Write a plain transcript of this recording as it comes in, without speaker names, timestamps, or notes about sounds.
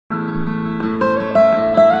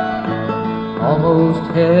almost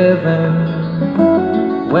heaven.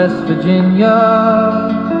 West Virginia,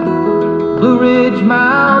 Blue Ridge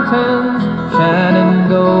Mountains,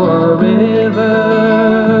 Shenandoah River.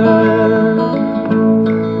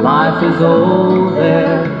 Life is old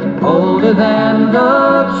there, older than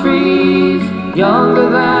the trees, younger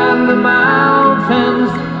than the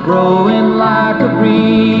mountains, growing like a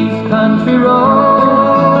breeze. Country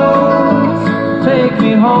roads take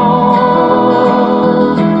me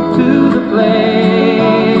home to the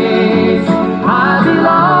place I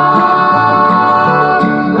belong.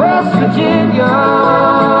 West Virginia,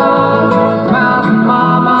 Mountain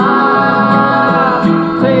Mama,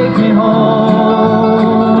 take me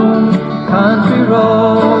home. Country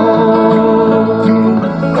roads,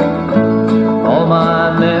 all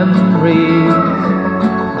my memories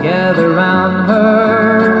gather round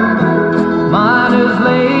her. Miner's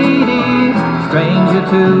lady, stranger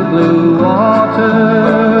to blue water.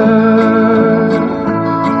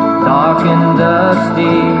 Dark and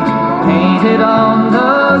dusty, painted on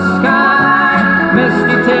the sky.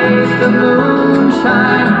 Misty taste of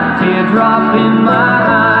moonshine, teardrop in my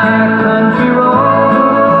eye. Country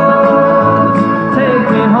roads take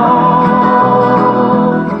me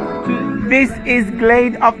home. This is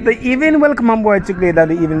Glade of the Evening. Welcome on board to Glade of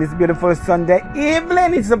the Evening this beautiful Sunday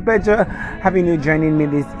evening. It's a pleasure having you joining me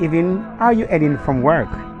this evening. Are you heading from work?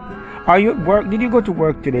 Are you at work? Did you go to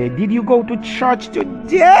work today? Did you go to church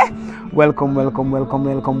today? Welcome, welcome, welcome,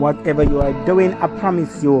 welcome. Whatever you are doing, I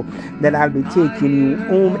promise you that I'll be taking you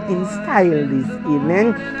home in style this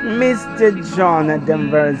evening. Mr. John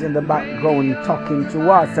Denver's in the background talking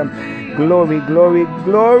to us. Glory, glory,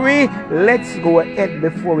 glory. Let's go ahead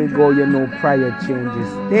before we go. You know, prayer changes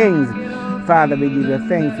things. Father, we give you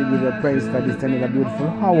thanks, we give you praise for this another beautiful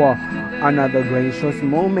hour, another gracious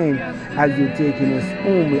moment. As you're taking us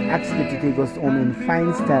home, we ask you to take us home in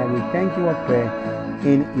fine style. We thank you, I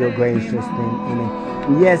pray, in your gracious name.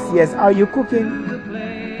 Amen. Yes, yes. Are you cooking?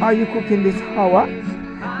 Are you cooking this hour?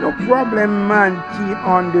 No problem, man. Keep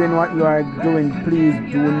on doing what you are doing. Please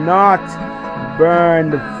do not burn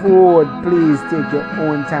the food. Please take your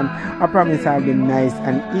own time. I promise I'll be nice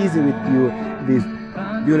and easy with you this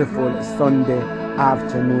beautiful Sunday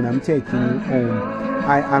afternoon. I'm taking you home.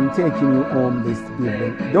 I am taking you home this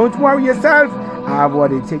evening. Don't worry yourself. I have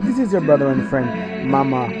what it takes. This is your brother and friend,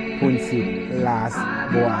 Mama Punsi, last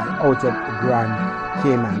boy, out of Grand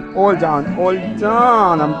Cayman. Hold on, hold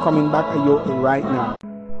on. I'm coming back at you right now.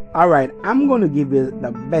 Alright, I'm going to give you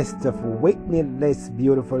the best of Whitney this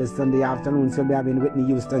beautiful Sunday afternoon. So, we'll be having Whitney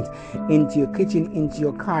Houston into your kitchen, into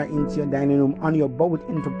your car, into your dining room, on your boat,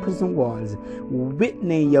 into prison walls.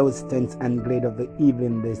 Whitney Houston and Glade of the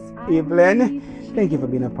Evening this evening. Thank you for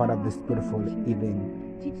being a part of this beautiful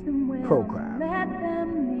evening program.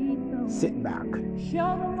 Sit back.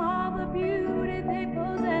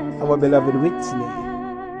 Our beloved Whitney.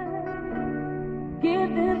 Give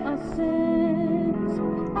them a sense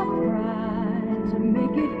of pride to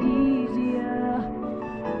make it easier.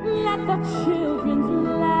 Let the children's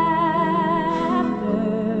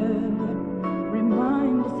laughter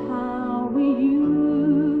remind us how we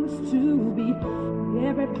used to be.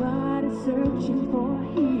 Everybody searching for a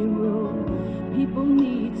hero. People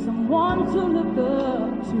need someone to look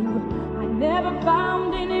up to. I never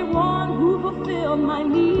found anyone who fulfilled my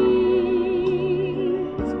needs.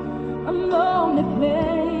 A lonely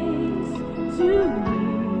place to be,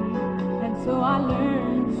 and so I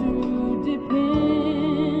learned to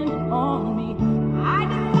depend on me. I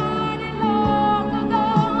decided long ago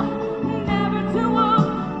never to walk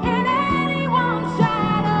in anyone's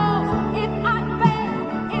shadows. If I fail,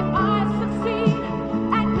 if I succeed,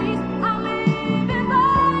 at least I'll live as I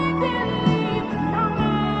believe. No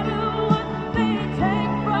matter what they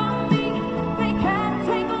take from me, they can't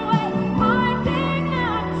take away my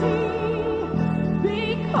dignity.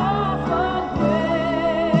 Because of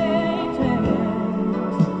greatness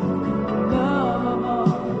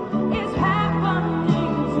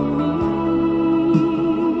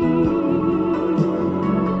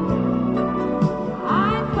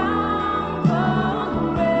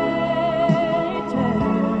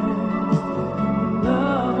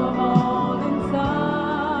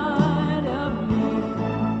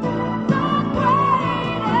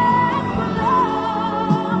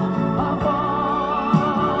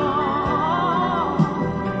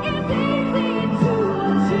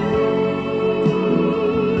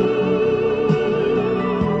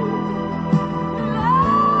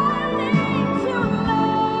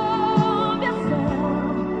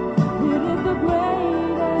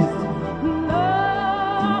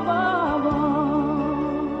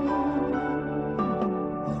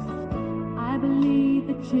believe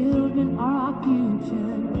the children are our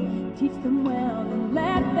future. Teach them well and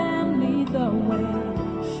let them lead the way.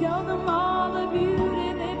 Show them all the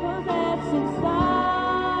beauty they possess inside.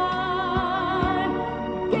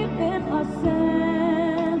 Give them a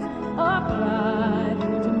sense of pride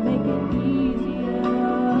to make it easier.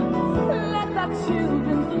 Let the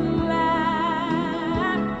children's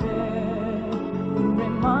laughter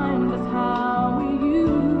remind us how we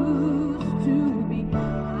used to be. I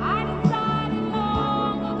decided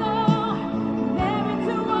long ago never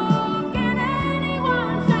to walk in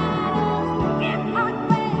anyone's shadows. If I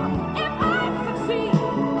fail, if I succeed,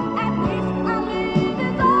 at least I live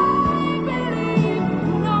as I believe.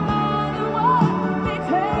 No matter what they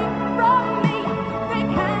take from me, they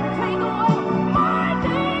can't take away my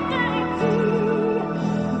dignity.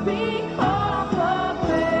 Because the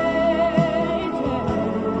greatest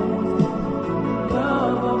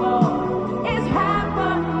love of all is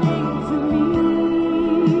happening to me.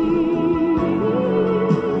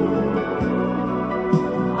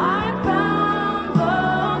 I found the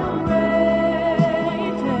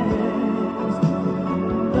greatest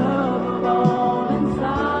love of all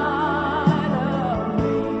inside of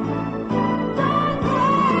me. The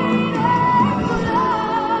greatest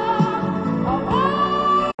love of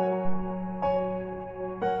all.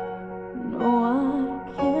 No, I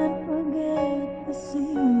can't forget this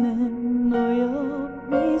evening. No, your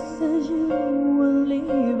face as you were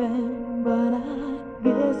leaving. But I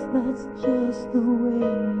guess that's just the way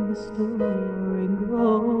the story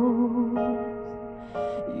goes.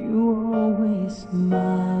 You always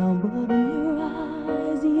smile, but in your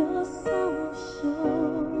eyes your soul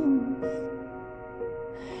shows.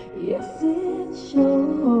 Yes, it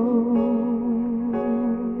shows.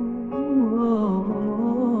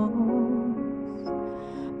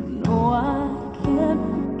 No, I can't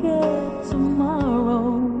forget tomorrow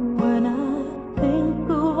when I think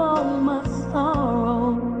of all my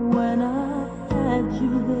sorrow. When I had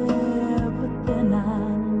you there, but then I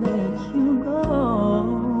let you go.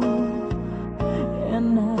 And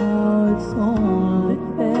now it's only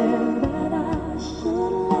fair that I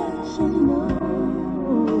should let you know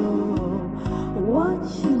what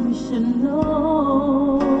you should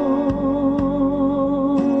know.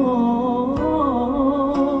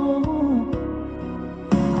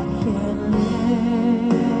 I can't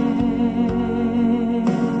live,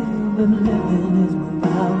 and living is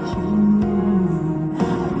without you. I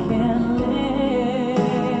can't live,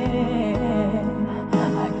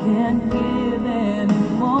 I can't give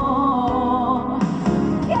anymore.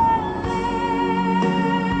 Can't live,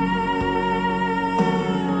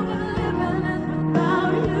 and living is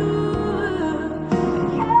without you.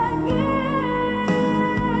 I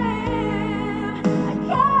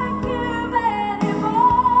can't give anymore.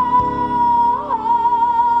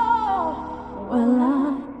 Well, I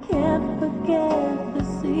can't forget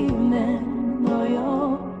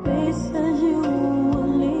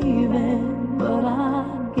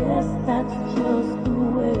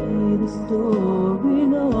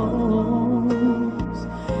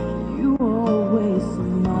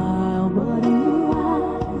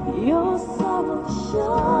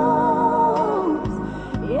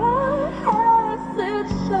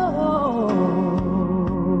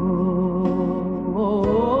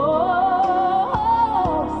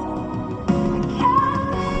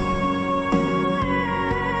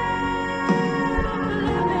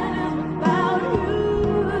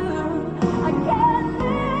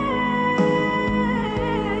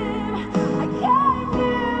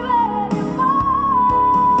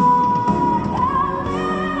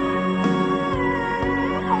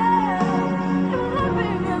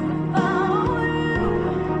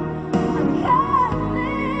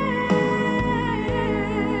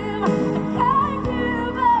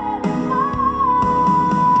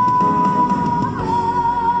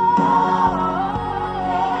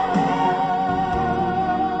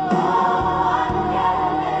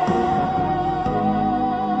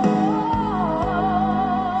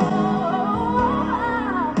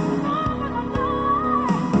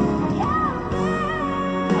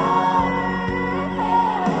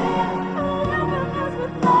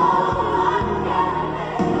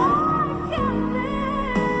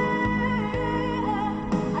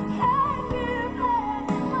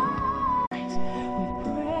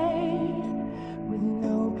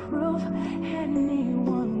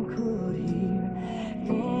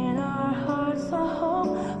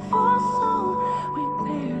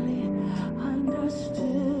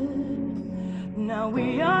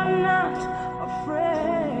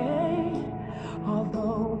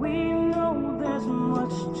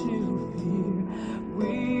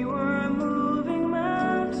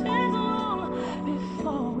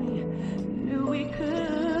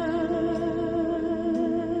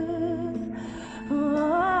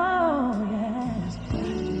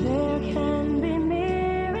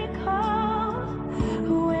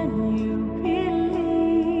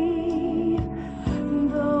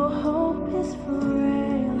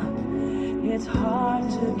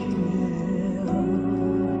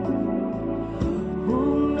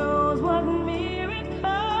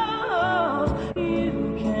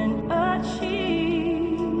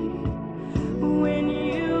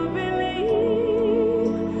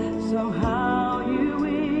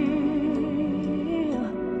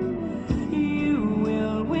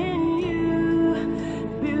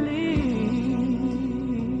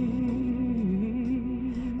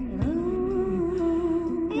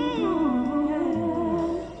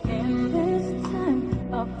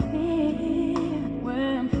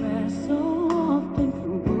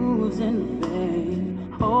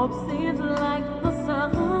Hope seems like the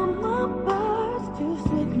summer birds too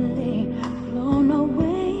swiftly flown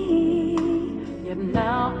away. Yet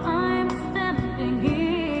now I'm standing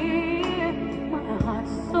here, my heart's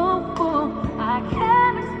so full I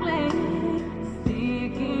can't explain.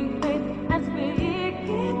 Seeking faith and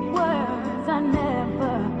speaking words I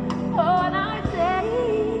never thought I'd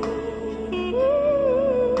say.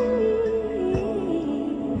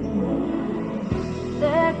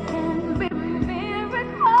 There can be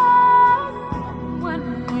miracles when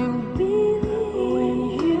you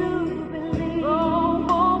believe. Oh,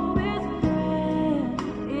 hope is dead.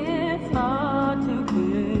 It's hard to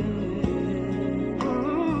believe.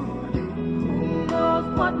 Who knows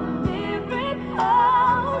what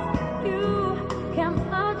miracles you can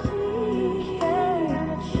achieve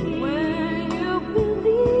when you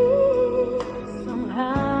believe?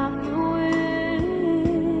 Somehow you will.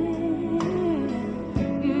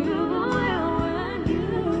 You will when you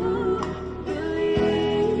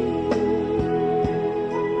believe.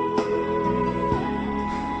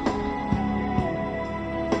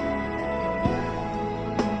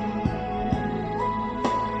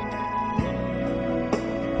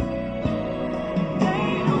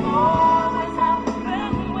 They don't always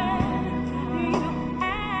happen when you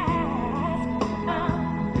ask.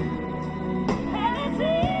 And it's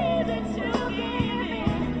easy to give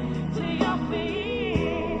in to your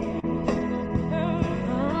fear.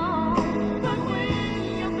 But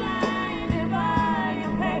when you're blinded by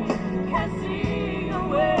your pain, can't see your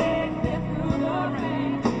way through the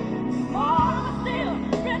rain. More still,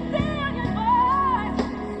 resilient voice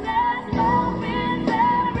says hope is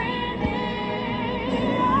everything.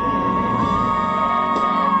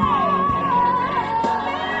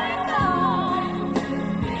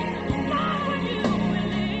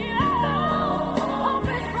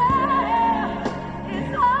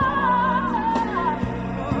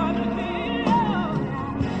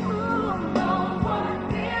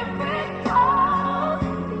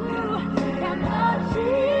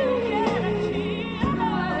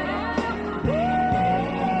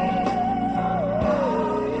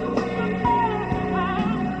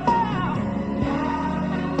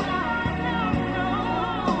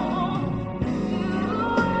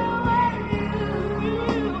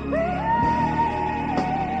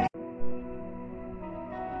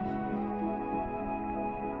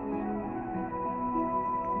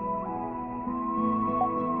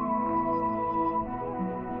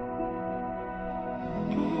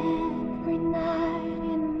 Every night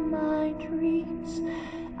in my dreams,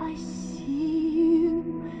 I see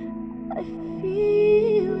you, I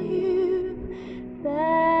feel you.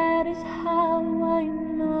 That is how I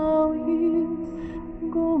know you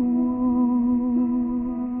go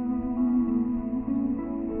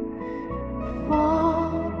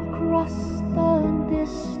far across the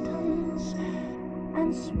distance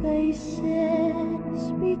and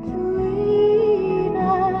spaces between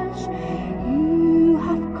us. You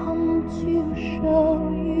have come to show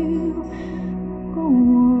you go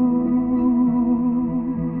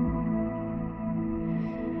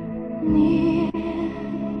near,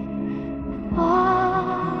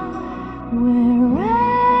 far,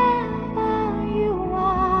 wherever you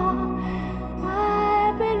are.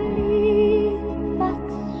 I believe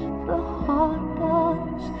that's the heart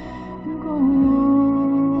does go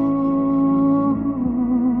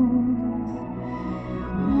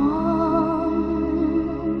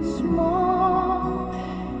once more.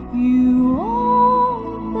 You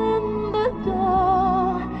open the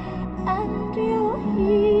door and you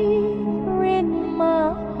hear in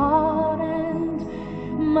my heart, and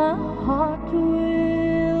my heart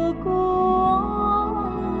will go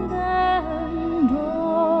on and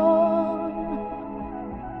on.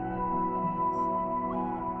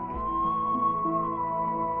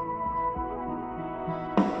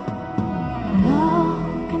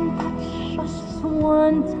 Love can touch us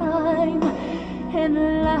one time and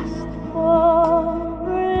last for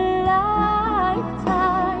a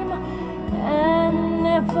lifetime, and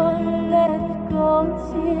never let go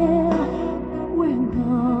till we're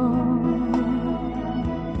gone.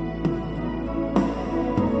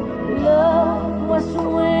 Love was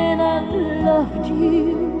when I loved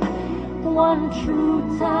you one true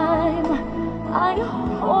time. I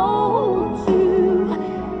hold you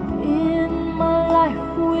in my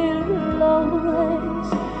life, will always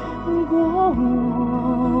go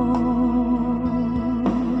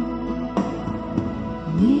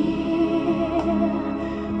near,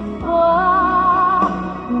 far,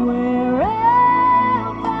 wherever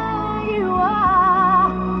you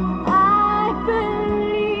are. I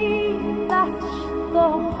believe that the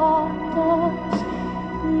heart does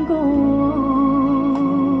go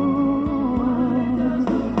on.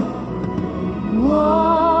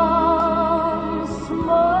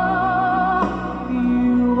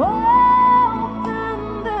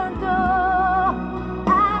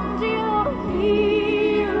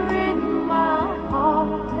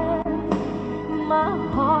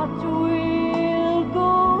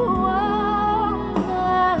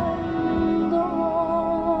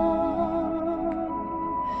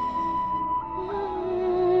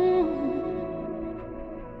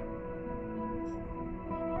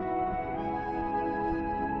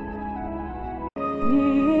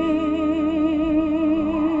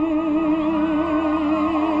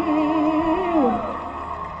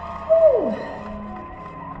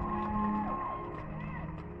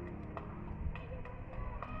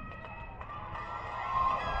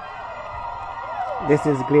 This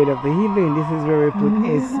is Glade of the Evening. This is where we put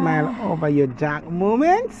a smile over your dark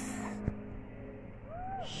moments.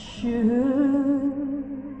 Should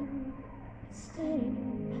stay.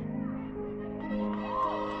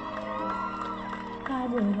 I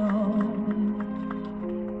will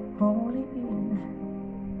only in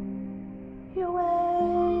your way.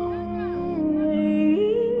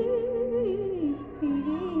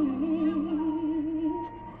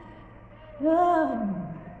 Love.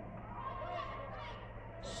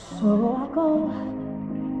 So I go,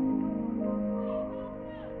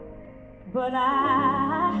 but I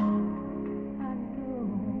know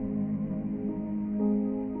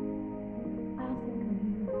I'll think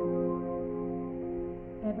of you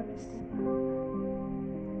every step of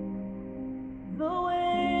the way.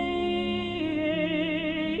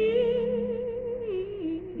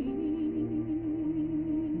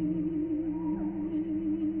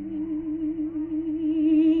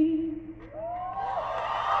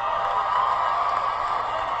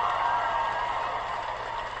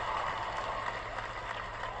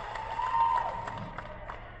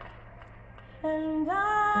 And I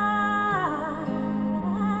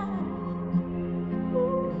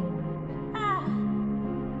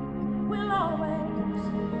will always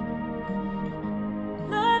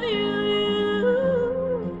love you.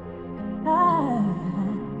 I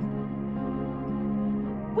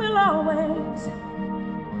will always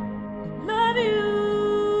love you.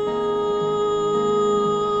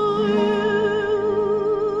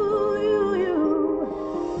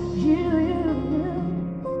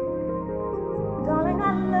 Darling, I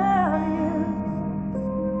love you.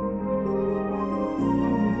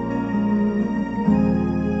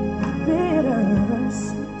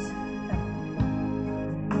 Bittersweet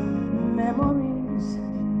memories,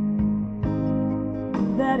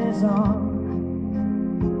 that is all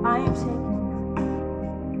I am taking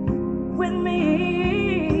with me.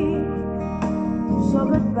 So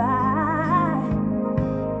goodbye,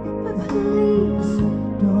 but please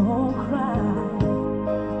don't cry.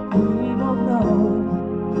 We both know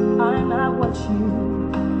I'm not what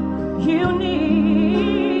you need.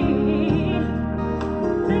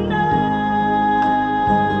 And I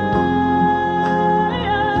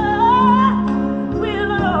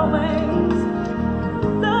will always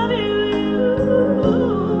love you.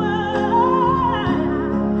 I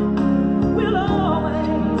will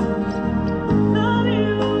always love you.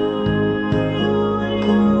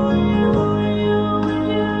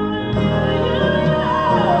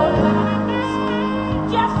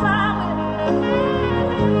 Yes, I will.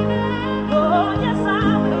 Oh, yes, I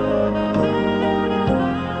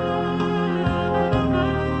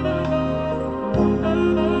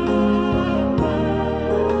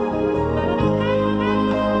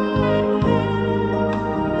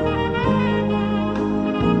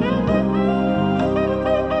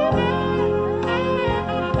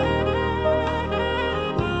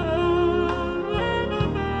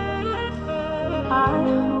I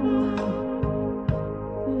hope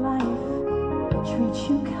life treats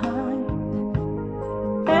you kind,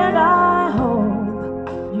 and I hope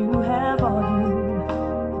you have all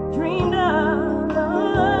you dreamed of,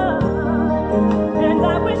 and I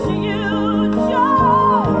wish you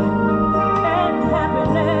joy and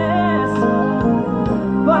happiness.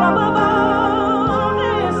 But above all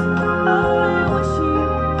this, I wish you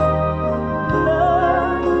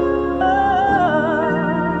love.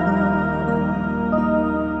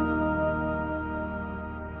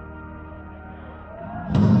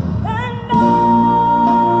 And I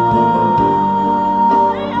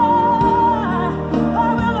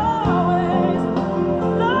will always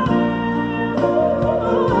love you.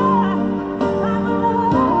 I will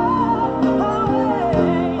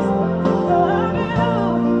always love you.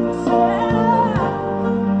 Said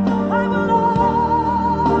I will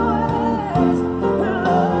always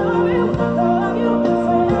love you, love you.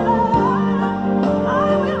 Said I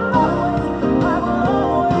will always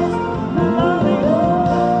love you.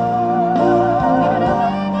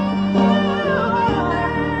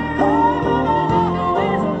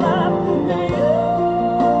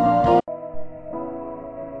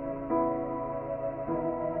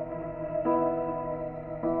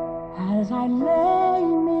 As I lay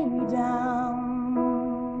me down,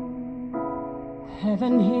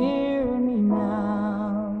 heaven hear me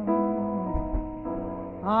now.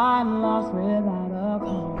 I'm lost without a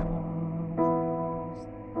cause.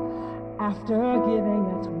 After giving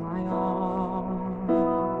it my all,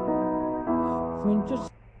 winter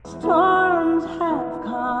storms have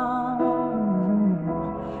come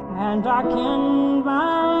and darkened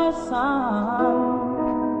my sun.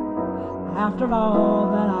 After all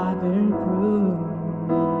that I've been through,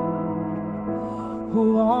 Who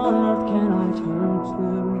on earth can I turn to?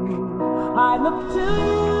 I look to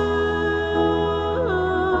you.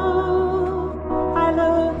 I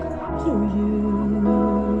look to you.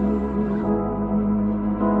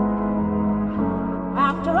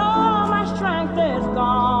 After all my strength is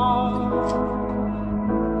gone,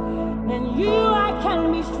 in you I can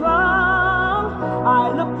be strong.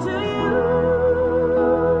 I look to you.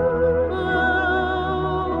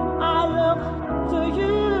 I look to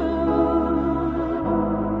you.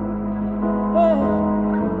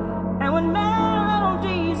 And when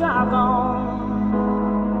melodies are gone,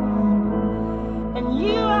 and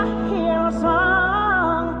you I hear a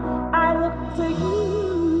song, I look to you.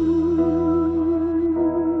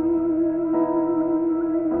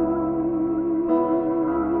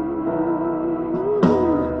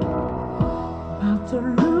 About to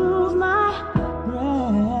lose my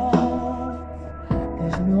breath.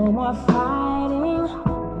 There's no more fighting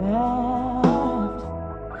left.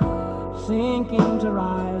 Sinking to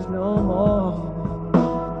rise no more.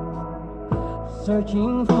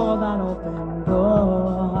 Searching for that open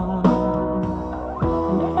door.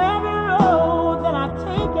 And every road that I've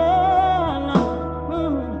taken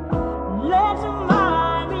led to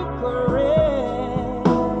my regret.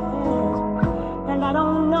 And I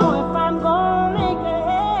don't know if I'm gonna make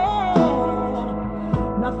it.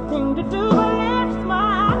 Nothing to do but lift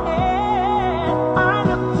my head. I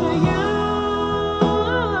look to you.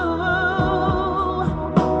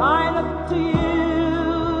 I look to you.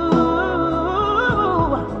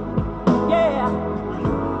 Yeah.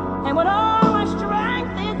 And when all my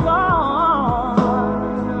strength is gone,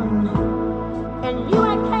 and you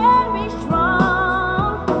I can be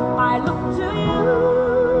strong, I look to you.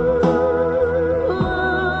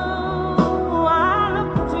 I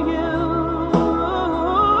look to you.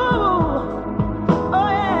 Oh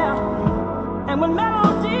yeah. And when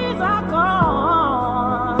melodies are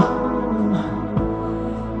gone,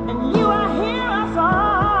 and you I hear a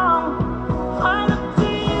song, I look to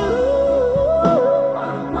you.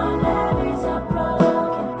 All my levees are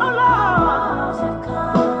broken. Oh Lord, walls have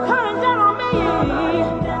come coming down on me.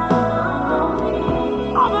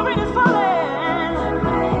 All the rain is falling. The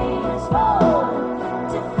rain is falling.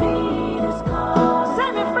 Defeat is called.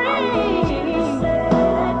 Set me free.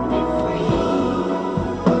 Set me free.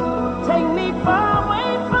 Take me far away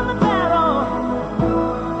from the battle.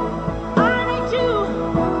 I need you.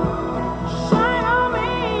 Shine on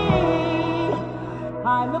me. I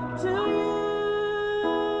look to you.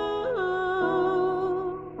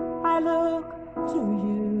 I look to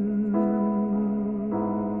you.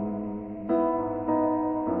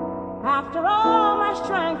 After all my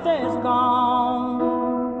strength is gone,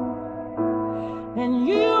 in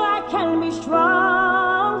you I can be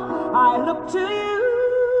strong. I look to you.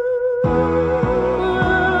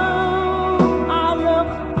 I look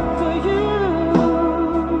to you.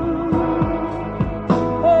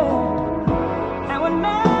 And when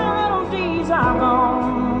melodies are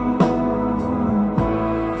gone,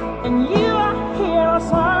 and you I hear a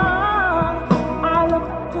song, I look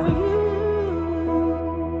to you.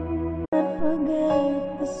 Can't forget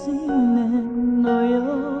this evening, know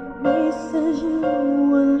your face as you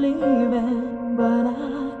were leaving, but I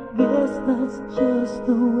guess that's just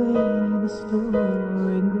the way the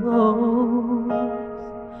story goes.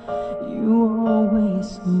 You always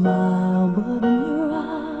smile, but in your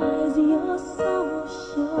eyes your soul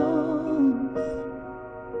shows.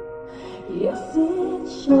 Yes, it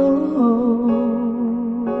shows.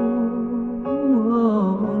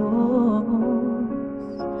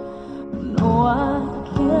 No, I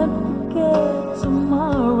can't forget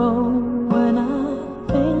tomorrow when I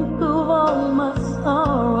think of all my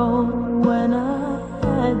sorrow. When I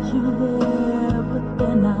had you there, but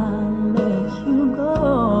then I let you go.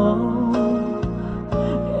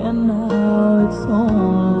 And now it's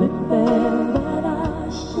only fair that I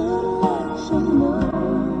should let you know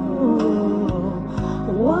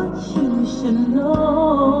what you should know.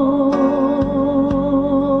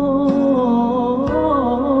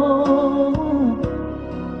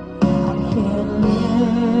 I can't live,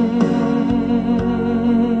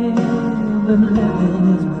 and living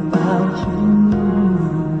is without you.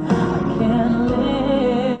 I can't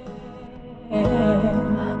live,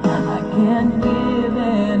 I can't give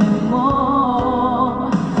anymore.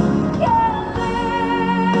 Can't live,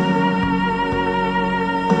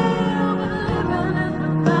 but living is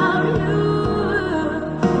without you.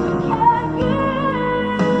 Can't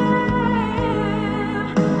give,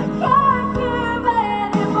 I can't give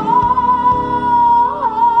anymore.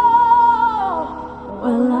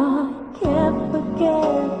 Well, I can't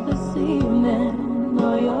forget this evening,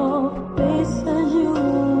 or your face as you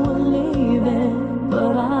were leaving,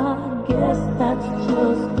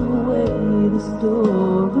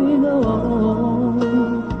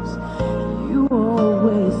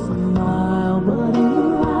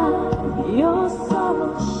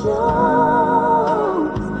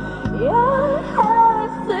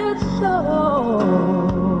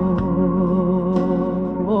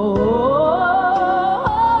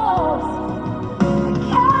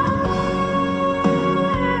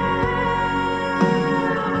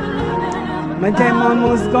 My time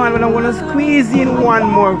almost gone, but I'm gonna squeeze in one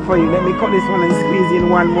more for you. Let me cut this one and squeeze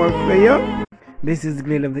in one more for you. This is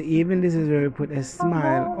Glade of the Evening. This is where we put a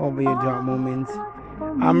smile over your dark moments.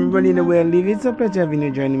 I'm running away. Leave. It's a pleasure having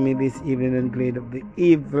you joining me this evening on Glade of the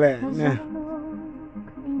Evening.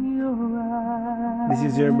 This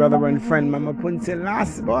is your brother and friend, Mama Punce.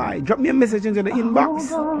 Last boy, drop me a message into the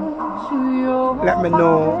inbox. Let me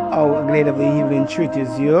know how Glade of the Evening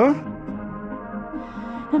treats you.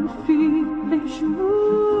 And feel each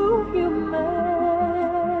move you make.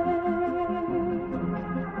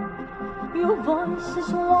 Your voice is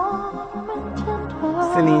warm and tender.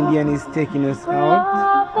 Celine Dion is taking us out.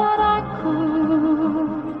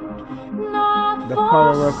 The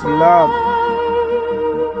power of love.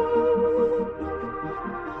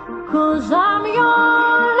 'Cause I'm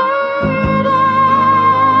your lady,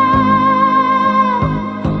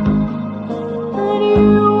 and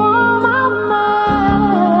you are my man.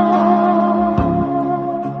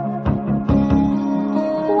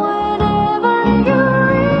 Whenever you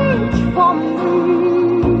reach for me,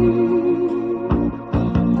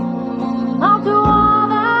 I'll do all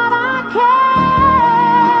that I can.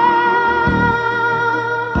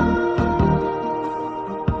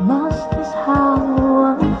 Must is how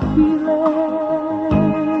I'm feeling,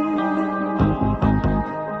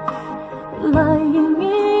 lying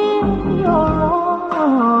in your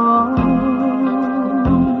arms.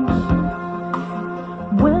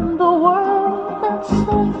 When the world that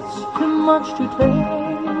says too much to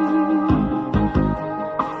take,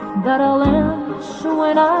 that I'll answer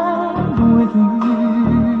when I'm with you.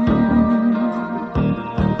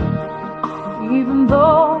 Even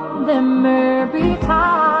though there may be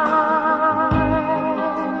times